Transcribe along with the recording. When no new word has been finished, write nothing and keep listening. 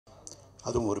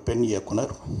அதுவும் ஒரு பெண்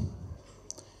இயக்குனர்.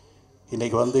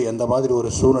 இன்றைக்கி வந்து எந்த மாதிரி ஒரு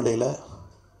சூழ்நிலையில்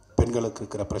பெண்களுக்கு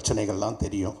இருக்கிற பிரச்சனைகள்லாம்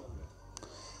தெரியும்.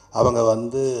 அவங்க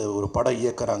வந்து ஒரு படம்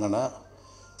இயக்குறாங்கன்னா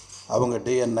அவங்க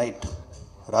டே அண்ட் நைட்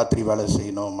ராத்திரி வேலை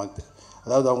செய்யணும்.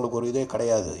 அதாவது அவங்களுக்கு ஒரு இதே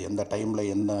கிடையாது, எந்த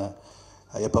டைமில் என்ன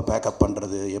எப்போ பேக்கப்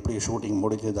பண்ணுறது, எப்படி ஷூட்டிங்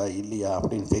முடிஞ்சதா இல்லையா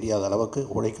அப்படின்னு தெரியாத அளவுக்கு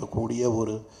உழைக்கக்கூடிய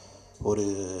ஒரு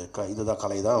இதுதான்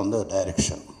கலை தான் வந்து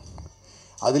டைரெக்ஷன்.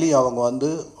 அதுலேயும் அவங்க வந்து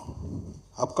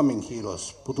அப்கமிங் ஹீரோஸ்,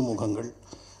 புதுமுகங்கள்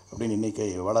அப்படின்னு இன்றைக்கி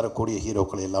வளரக்கூடிய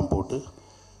ஹீரோக்களை எல்லாம் போட்டு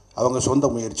அவங்க சொந்த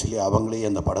முயற்சியிலே அவங்களே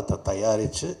இந்த படத்தை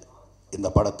தயாரித்து இந்த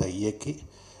படத்தை இயக்கி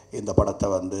இந்த படத்தை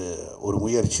வந்து ஒரு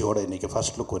முயற்சியோடு இன்றைக்கி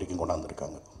ஃபஸ்ட் லுக் வரைக்கும்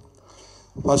கொண்டாந்துருக்காங்க.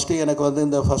 ஃபஸ்ட்டு எனக்கு வந்து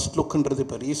இந்த ஃபஸ்ட் லுக்குன்றது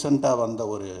இப்போ ரீசண்டாக வந்த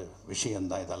ஒரு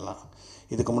விஷயந்தான் இதெல்லாம்.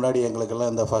 இதுக்கு முன்னாடி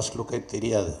எங்களுக்கெல்லாம் இந்த ஃபஸ்ட் லுக்கே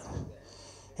தெரியாது.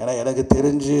 ஏன்னா எனக்கு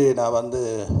தெரிஞ்சு நான் வந்து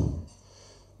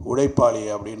உழைப்பாளி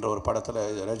அப்படின்ற ஒரு படத்தில்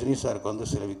ரஜினி சாருக்கு வந்து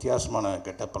சில வித்தியாசமான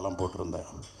கெட்டப்பெல்லாம் போட்டிருந்தேன்.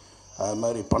 அது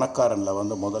மாதிரி பணக்காரனில்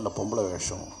வந்து முதல்ல பொம்பளை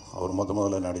வேஷம் அவர்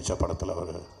முதல்ல நடித்த படத்தில்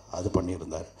அவர் அது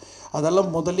பண்ணியிருந்தார். அதெல்லாம்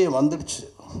முதல்லே வந்துடுச்சு.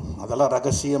 அதெல்லாம்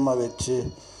ரகசியமாக வச்சு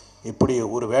இப்படி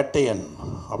ஒரு வேட்டையன்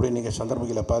அப்படின்னு நீங்கள்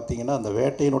சந்திரமுகியில் பார்த்தீங்கன்னா அந்த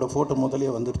வேட்டையனோட ஃபோட்டோ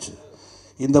முதலே வந்துடுச்சு.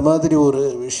 இந்த மாதிரி ஒரு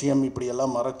விஷயம்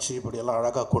இப்படியெல்லாம் மறைச்சி இப்படியெல்லாம்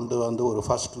அழகாக கொண்டு வந்து ஒரு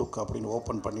ஃபஸ்ட் லுக் அப்படின்னு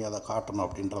ஓப்பன் பண்ணி அதை காட்டணும்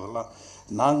அப்படின்றதெல்லாம்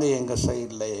நாங்கள் எங்கள்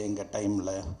சைடில் எங்கள்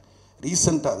டைமில்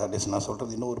ரீசெண்டாக, தட் இஸ் நான்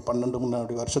சொல்கிறது இன்னும் ஒரு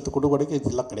 12 வருஷத்துக்கு கூட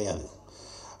இதெல்லாம் கிடையாது.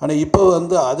 ஆனால் இப்போ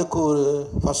வந்து அதுக்கு ஒரு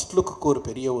ஃபஸ்ட் லுக்குக்கு ஒரு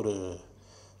பெரிய ஒரு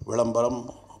விளம்பரம்,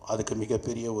 அதுக்கு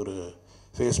மிகப்பெரிய ஒரு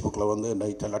ஃபேஸ்புக்கில் வந்து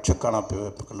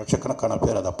லட்சக்கணக்கான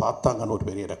பேர் அதை பார்த்தாங்கன்னு ஒரு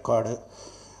பெரிய ரெக்கார்டு.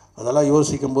 அதெல்லாம்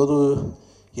யோசிக்கும்போது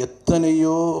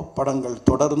எத்தனையோ படங்கள்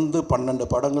தொடர்ந்து 12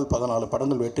 படங்கள் 14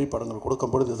 படங்கள் வெற்றி படங்கள்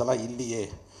கொடுக்கும்பொழுது இதெல்லாம் இல்லையே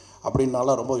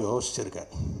அப்படின்னாலாம் ரொம்ப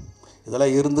யோசிச்சுருக்கேன்.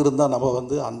 இதெல்லாம் இருந்திருந்தால் நம்ம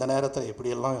வந்து அந்த நேரத்தில்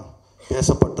எப்படியெல்லாம்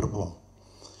பேசப்பட்டிருப்போம்,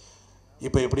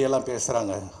 இப்போ எப்படியெல்லாம்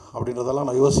பேசுகிறாங்க அப்படின்றதெல்லாம்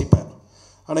நான் யோசிப்பேன்.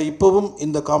 ஆனால் இப்போவும்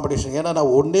இந்த காம்படிஷன், ஏன்னா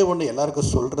நான் ஒன்று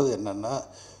எல்லாருக்கும் சொல்கிறது என்னென்னா,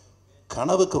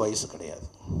 கனவுக்கு வயசு கிடையாது.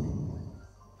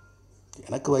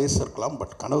 எனக்கு வயசு இருக்கலாம்,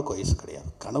 பட் கனவுக்கு வயசு கிடையாது.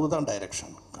 கனவு தான்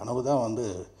டைரக்ஷன், கனவு தான் வந்து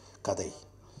கதை.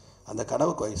 அந்த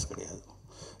கனவுக்கு வயசு கிடையாது.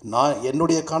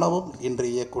 என்னுடைய கனவும்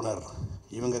இன்றைய இயக்குனர்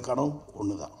இவங்க கனவும்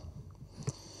ஒன்று தான்.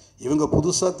 இவங்க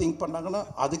புதுசாக திங்க் பண்ணாங்கன்னா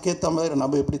அதுக்கேற்ற மாதிரி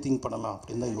நம்ம எப்படி திங்க் பண்ணலாம்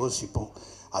அப்படின்னு தான் யோசிப்போம்.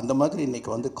 அந்த மாதிரி இன்றைக்கி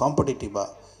வந்து காம்படிட்டிவாக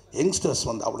யங்ஸ்டர்ஸ்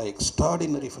வந்து அவ்வளோ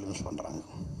எக்ஸ்ட்ராடினரி ஃபிலிம்ஸ் பண்ணுறாங்க.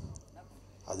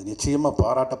 அது நிச்சயமாக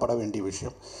பாராட்டப்பட வேண்டிய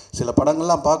விஷயம். சில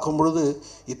படங்கள்லாம் பார்க்கும்பொழுது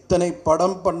இத்தனை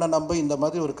படம் பண்ண நம்ம இந்த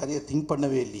மாதிரி ஒரு கதையை திங்க்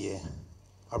பண்ணவே இல்லையே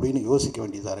அப்படின்னு யோசிக்க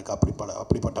வேண்டியதாக இருக்குது.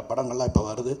 அப்படிப்பட்ட படங்கள்லாம் இப்போ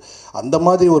வருது. அந்த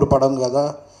மாதிரி ஒரு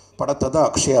படத்தை தான்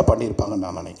அக்ஷயா பண்ணியிருப்பாங்கன்னு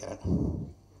நான் நினைக்கிறேன்.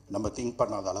 நம்ம திங்க்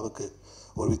பண்ணாத அளவுக்கு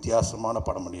ஒரு வித்தியாசமான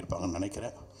படம் பண்ணியிருப்பாங்கன்னு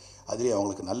நினைக்கிறேன். அதுலேயே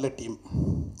அவங்களுக்கு நல்ல டீம்,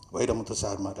 வைரமுத்து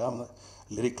சார் மாதிரி அவங்க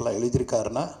லிரிக்கெலாம்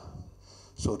எழுதியிருக்காருன்னா,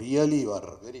 so really you are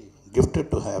very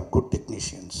gifted to have good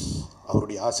technicians.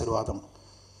 அவருடைய ஆசீர்வாதம்,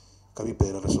 கவி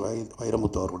பேரரசு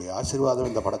வைரமுத்து அவருடைய ஆசீர்வாதம்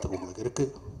இந்த படத்துக்கு உங்களுக்கு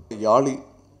இருக்குது. யாழி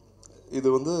இது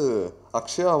வந்து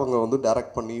அக்ஷயா அவங்க வந்து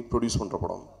டைரக்ட் பண்ணி ப்ரொடியூஸ் பண்ணுற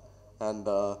படம். அண்ட்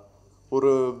ஒரு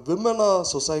விமனாக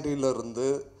சொசைட்டியிலேருந்து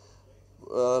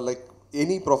லைக்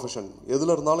எனி ப்ரொஃபஷன்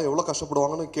எதில் இருந்தாலும் எவ்வளோ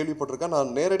கஷ்டப்படுவாங்கன்னு கேள்விப்பட்டிருக்கேன்.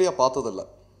 நான் நேரடியாக பார்த்ததில்லை,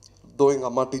 தோ எங்கள்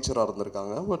அம்மா டீச்சராக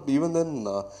இருந்திருக்காங்க. But even then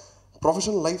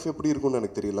professional life எப்படி இருக்குன்னு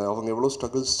எனக்கு தெரியல, அவங்க எவ்வளோ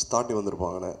ஸ்ட்ரகிள்ஸ் தாண்டி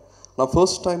வந்திருப்பாங்கன்னு. நான்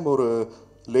ஃபர்ஸ்ட் டைம் ஒரு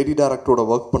லேடி டேரக்டரோட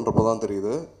ஒர்க் பண்ணுறப்போ தான்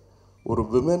தெரியுது, ஒரு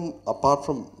விமென் அப்பார்ட்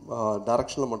ஃப்ரம்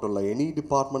டைரக்ஷனில் மட்டும் இல்லை எனி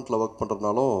டிபார்ட்மெண்ட்டில் work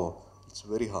பண்ணுறதுனாலும் it's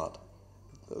very hard.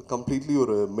 Completely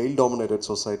ஒரு மெயில் டாமினேட்டட்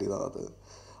சொசைட்டி தான் அது.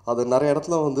 அது நிறைய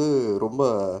இடத்துல வந்து ரொம்ப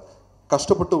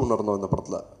கஷ்டப்பட்டு உணர்ந்தோம் இந்த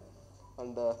படத்தில்.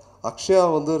 அண்ட் அக்ஷயா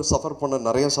வந்து சஃபர் பண்ண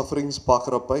நிறைய சஃபரிங்ஸ்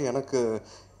பார்க்குறப்ப எனக்கு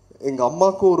எங்கள்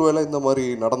அம்மாவுக்கும் ஒரு வேளை இந்த மாதிரி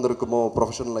நடந்திருக்குமோ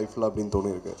ப்ரொஃபஷனல் லைஃப்பில் அப்படின்னு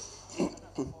தோணியிருக்கு.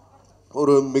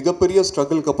 ஒரு மிகப்பெரிய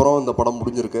ஸ்ட்ரகிளுக்கு அப்புறம் இந்த படம்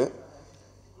முடிஞ்சிருக்கு.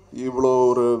 இவ்வளோ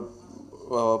ஒரு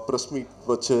ப்ரெஸ் மீட்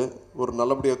வச்சு ஒரு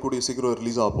நல்லபடியாக கூடிய சீக்கிரம்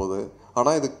ரிலீஸ் ஆக போகுது.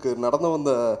 ஆனால் இதுக்கு நடந்து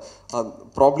வந்த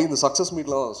ப்ராப்ளி இந்த சக்ஸஸ்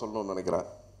மீட்லாம் சொல்லணும்னு நினைக்கிறேன்.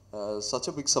 Such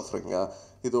a big சஃபரிங்க.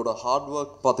 இதோட ஹார்ட்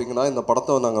ஒர்க் பார்த்தீங்கன்னா, இந்த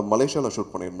படத்தை நாங்கள் மலேசியாவில்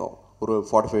ஷூட் பண்ணியிருந்தோம். ஒரு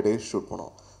 45 days ஷூட்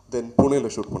பண்ணோம். தென்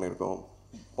புனேயில் ஷூட் பண்ணியிருக்கோம்,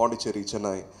 பாண்டிச்சேரி,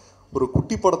 சென்னை. ஒரு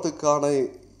குட்டி படத்துக்கான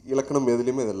இலக்கணம்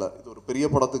எதுலேயுமே இது இல்லை. இது ஒரு பெரிய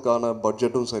படத்துக்கான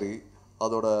பட்ஜெட்டும் சரி,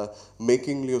 அதோட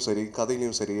மேக்கிங்லேயும் சரி,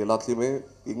 கதையிலையும் சரி, எல்லாத்துலேயுமே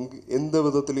எந்த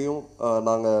விதத்துலேயும்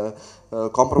நாங்கள்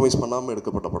காம்ப்ரமைஸ் பண்ணாமல்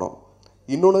எடுக்கப்பட்ட படம்.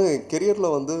 இன்னொன்று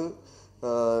கெரியரில் வந்து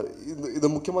இது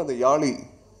முக்கியமாக இந்த யாழி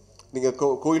நீங்கள்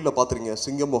கோயிலில் பார்த்துருங்க,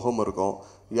 சிங்க முகம் இருக்கும்,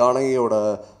 யானையோட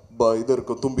இது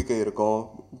இருக்கும், தும்பிக்கை இருக்கும்,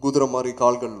 குதிரை மாதிரி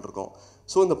கால்கள் இருக்கும்.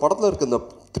 ஸோ இந்த படத்தில் இருக்க இந்த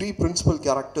 3 பிரின்சிபல்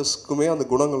கேரக்டர்ஸ்க்குமே அந்த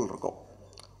குணங்கள் இருக்கும்.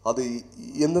 அது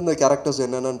எந்தெந்த கேரக்டர்ஸ்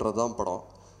என்னென்னன்றது தான் படம்.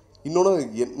 இன்னொன்று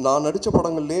நான் நடித்த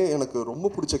படங்கள்லேயே எனக்கு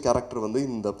ரொம்ப பிடிச்ச கேரக்டர் வந்து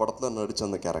இந்த படத்தில் நடித்த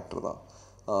அந்த கேரக்டர் தான்.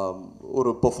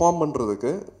 ஒரு பெர்ஃபார்ம்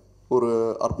பண்ணுறதுக்கு ஒரு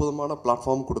அற்புதமான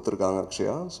பிளாட்ஃபார்ம் கொடுத்துருக்காங்க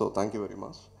Akshaya. So thank you very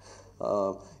much.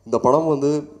 இந்த படம் வந்து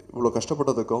இவ்வளோ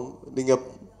கஷ்டப்பட்டதுக்கும் நீங்கள்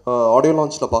ஆடியோ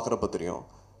லான்ச்சில் பார்க்குறப்ப தெரியும்,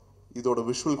 இதோட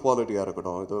விஷுவல் குவாலிட்டியாக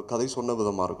இருக்கட்டும், இது கதை சொன்ன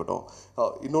விதமாக இருக்கட்டும்,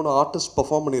 இன்னொன்று ஆர்டிஸ்ட்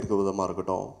பர்ஃபார்ம் பண்ணியிருக்க விதமாக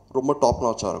இருக்கட்டும், ரொம்ப டாப்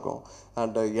நாச்சாக இருக்கும்.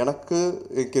 அண்ட் எனக்கு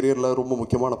என் கெரியரில் ரொம்ப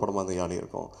முக்கியமான படமாக அந்த யாலி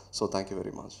இருக்கும். So thank you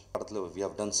very much. படத்தில் we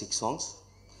have done 6 songs.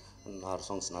 6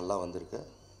 songs நல்லா வந்திருக்கு.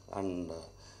 அண்ட்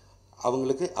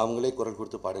அவங்களே குரல்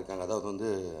கொடுத்து பாடியிருக்காங்க. அதாவது வந்து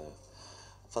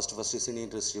ஃபஸ்ட்டு சினி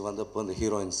இண்டஸ்ட்ரி வந்தப்போ இந்த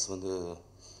ஹீரோயின்ஸ் வந்து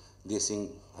they sing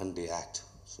and they act.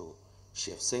 So she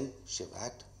have sing, she have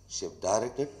act, she have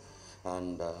directed.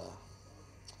 And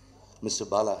Mr.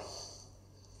 Bala,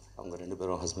 அவங்க ரெண்டு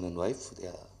பேரும் husband and wife, they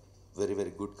are very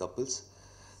very good couples.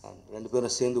 and ரெண்டு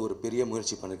பேரும் சேர்ந்து ஒரு பெரிய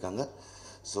முயற்சி பண்ணியிருக்காங்க.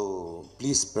 So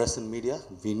please press and media,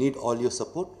 we need all your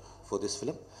support for this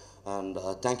film. And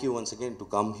thank you once again to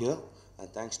come here, and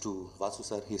thanks to Vasu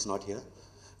sir, he is not here,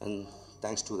 and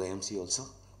thanks to the MC also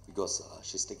because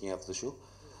she's taking up the show.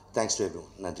 Thanks to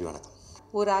everyone. நன்றி, வணக்கம்.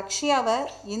 ஒரு அக்ஷயாவை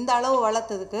இந்த அளவு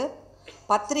வளர்த்ததுக்கு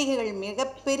பத்திரிகைகள்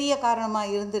மிகப்பெரிய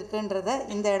காரணமாக இருந்திருக்குன்றத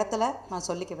இந்த இடத்துல நான்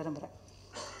சொல்லிக்க விரும்புகிறேன்.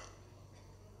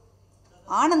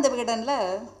 ஆனந்த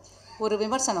விகடனில் ஒரு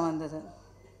விமர்சனம் வந்தது.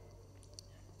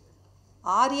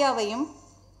 ஆர்யாவையும்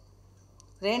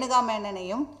ரேணுகா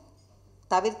மேனனையும்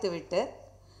தவிர்த்துவிட்டு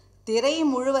திரை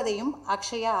முழுவதையும்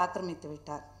அக்ஷயா ஆக்கிரமித்து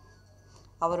விட்டார்.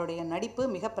 அவருடைய நடிப்பு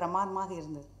மிக பிரமாதமாக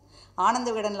இருந்தது. ஆனந்த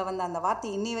விகடனில் வந்த அந்த வார்த்தை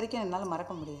இன்னி வரைக்கும் என்னால்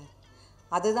மறக்க முடியாது.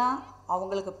 அதுதான்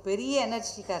அவங்களுக்கு பெரிய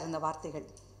எனர்ஜிக்காக இருந்த வார்த்தைகள்.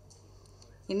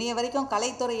 இன்னைய வரைக்கும்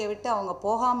கலைத்துறையை விட்டு அவங்க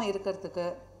போகாமல் இருக்கிறதுக்கு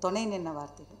துணை நின்ற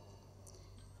வார்த்தைகள்.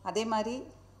 அதே மாதிரி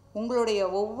உங்களுடைய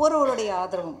ஒவ்வொருவருடைய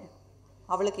ஆதரவும்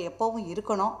அவளுக்கு எப்போவும்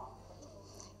இருக்கணும்.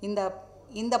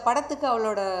 இந்த படத்துக்கு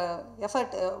அவளோட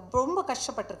எஃபர்ட் ரொம்ப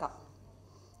கஷ்டப்பட்டிருக்கா.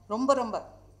 ரொம்ப ரொம்ப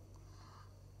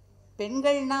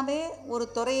பெண்கள்னாவே ஒரு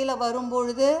துறையில்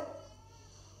வரும்பொழுது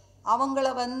அவங்கள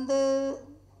வந்து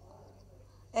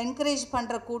என்கரேஜ்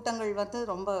பண்ணுற கூட்டங்கள் வந்து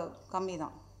ரொம்ப கம்மி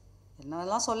தான்.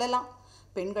 என்னெல்லாம் சொல்லலாம்,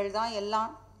 பெண்கள் தான் எல்லாம்,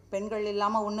 பெண்கள்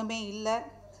இல்லாமல் ஒன்றுமே இல்லை.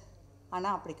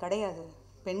 ஆனால் அப்படி கிடையாது.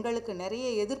 பெண்களுக்கு நிறைய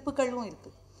எதிர்ப்புகளும்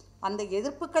இருக்குது. அந்த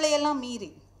எதிர்ப்புகளையெல்லாம் மீறி,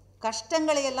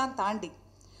 கஷ்டங்களையெல்லாம் தாண்டி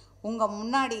உங்கள்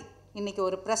முன்னாடி இன்றைக்கி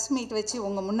ஒரு ப்ரெஸ் மீட் வச்சு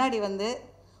உங்கள் முன்னாடி வந்து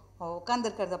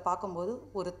உட்காந்துருக்கிறத பார்க்கும்போது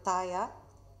ஒரு தாயாக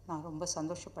நான் ரொம்ப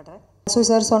சந்தோஷப்படுறேன்.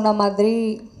 சார் சொன்ன மாதிரி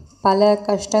பல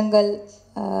கஷ்டங்கள்,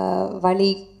 வலி,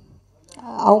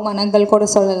 அவமானங்கள் கூட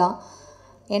சொல்லலாம்.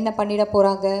 என்ன பண்ணிட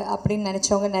போகிறாங்க அப்படின்னு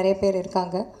நினச்சவங்க நிறைய பேர்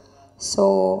இருக்காங்க. ஸோ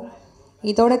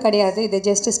இதோடு கிடையாது, இது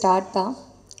ஜஸ்ட்டு ஸ்டார்ட் தான்.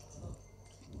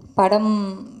 படம்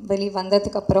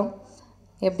வந்ததுக்கப்புறம்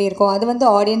எப்படி இருக்கும் அது வந்து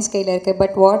ஆடியன்ஸ் கையில் இருக்குது.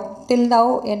 பட் வாட் டில்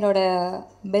நவ் என்னோடய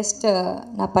பெஸ்ட்டு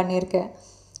நான் பண்ணியிருக்கேன்.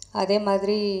 அதே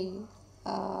மாதிரி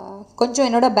கொஞ்சம்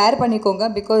என்னோட பேர் பண்ணிக்கோங்க.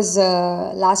 Because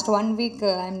last 1 week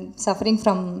I am suffering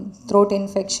from throat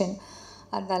infection.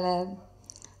 அதனால்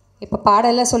இப்போ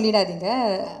பாடலாம் சொல்லிடாதீங்க,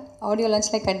 ஆடியோ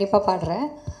லான்ச்சில் கண்டிப்பாக பாடுறேன்.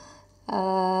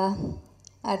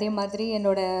 அதே மாதிரி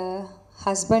என்னோடய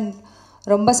ஹஸ்பண்ட்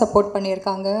ரொம்ப சப்போர்ட்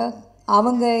பண்ணியிருக்காங்க.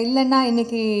 அவங்க இல்லைன்னா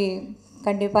இன்றைக்கி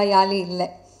கண்டிப்பாக யாலி இல்லை.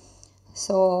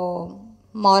 ஸோ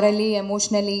மாரலி,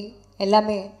 எமோஷ்னலி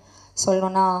எல்லாமே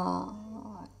சொல்லணுன்னா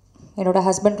என்னோடய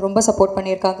ஹஸ்பண்ட் ரொம்ப சப்போர்ட்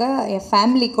பண்ணியிருக்காங்க. என்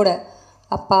ஃபேமிலி கூட,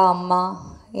 அப்பா அம்மா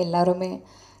எல்லாருமே.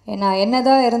 ஏன்னா என்ன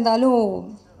தான் இருந்தாலும்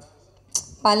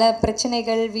பல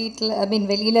பிரச்சனைகள் வீட்டில்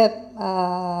வெளியில்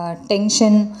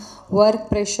டென்ஷன், ஒர்க்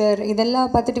ப்ரெஷர்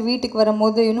இதெல்லாம் பார்த்துட்டு வீட்டுக்கு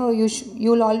வரும்போது யூ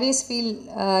வில் ஆல்வேஸ் ஃபீல்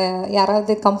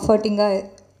யாராவது கம்ஃபர்டிங்காக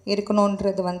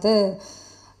இருக்கணுன்றது வந்து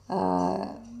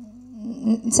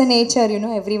it's a nature.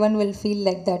 Every one will feel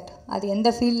like that. அது எந்த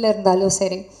ஃபீல்டில் இருந்தாலும்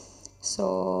சரி. ஸோ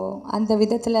அந்த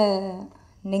விதத்தில்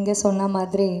நீங்கள் சொன்ன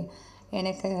மாதிரி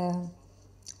எனக்கு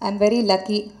I am very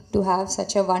lucky to have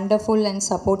such a wonderful and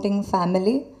supporting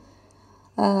family.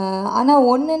 ஆனால்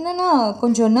ஒன்று என்னென்னா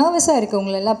கொஞ்சம் நர்வஸாக இருக்குது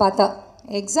உங்களெல்லாம் பார்த்தா.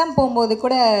 எக்ஸாம் போகும்போது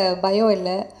கூட பயம்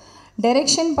இல்லை,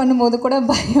 டைரெக்ஷன் பண்ணும்போது கூட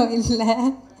பயம் இல்லை.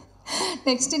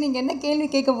 நெக்ஸ்ட்டு நீங்கள் என்ன கேள்வி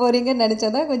கேட்க போகிறீங்கன்னு நினச்சா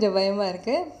தான் கொஞ்சம் பயமாக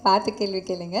இருக்குது. பார்த்து கேள்வி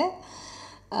கேளுங்க.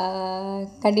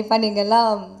 கண்டிப்பாக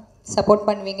நீங்கள்லாம் சப்போர்ட்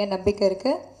பண்ணுவீங்க நம்பிக்கை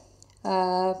இருக்குது.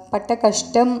 பட்ட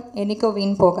கஷ்டம் என்றைக்கும்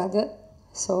வீண் போகாது.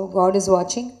 So God is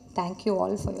watching. Thank you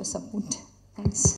all for your support. Thanks.